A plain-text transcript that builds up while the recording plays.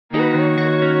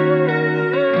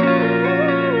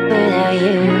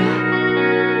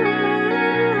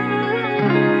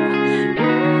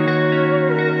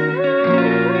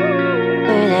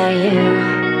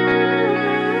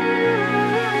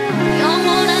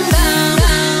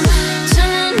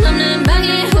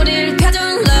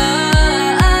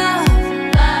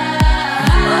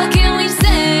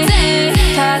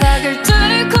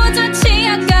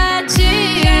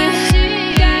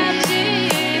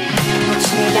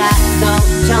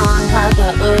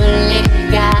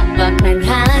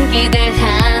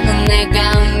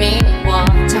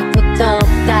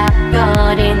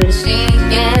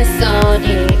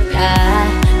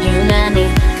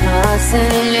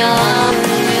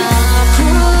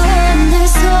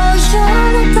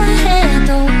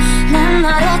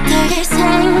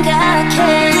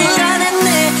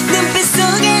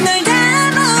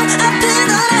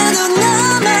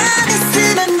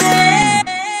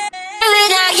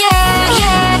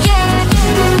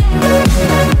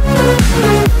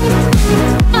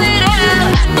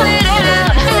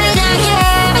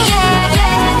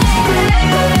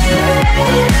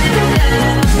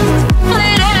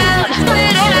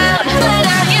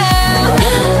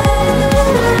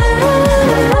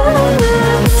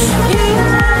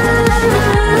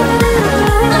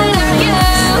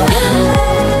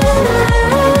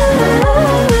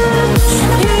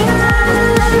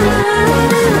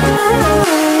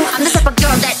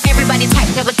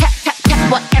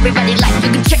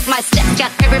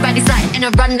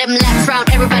Run them laps round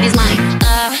everybody's line.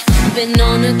 I've been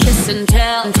on a kiss and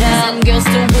tell, and girls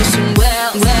still wishing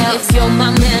well. If you're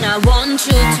my man, I want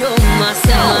you to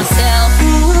myself.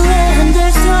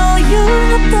 후회한들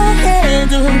소용없다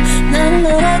해도 난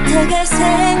너를 되게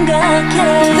생각해.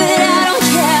 But I don't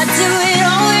care, do it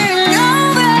over and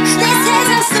over. 내 세상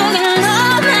속에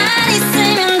너만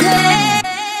있으면 돼.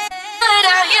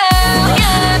 Without you.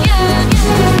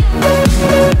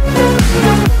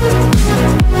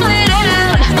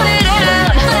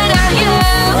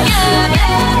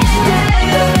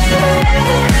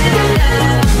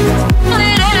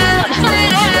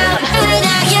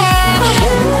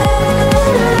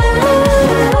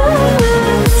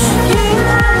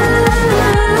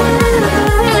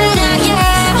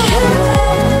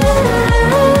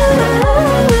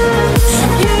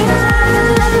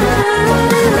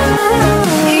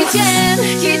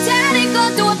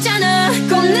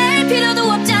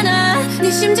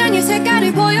 심장의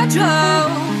색깔을 보여줘.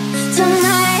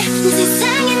 정말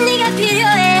세상에 네가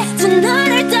필요해. 두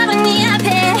눈을 떠봐 네 앞에.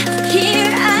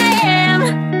 Here I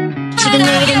am. 지금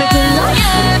내 이름을 불러.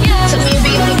 So baby,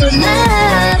 you're good now.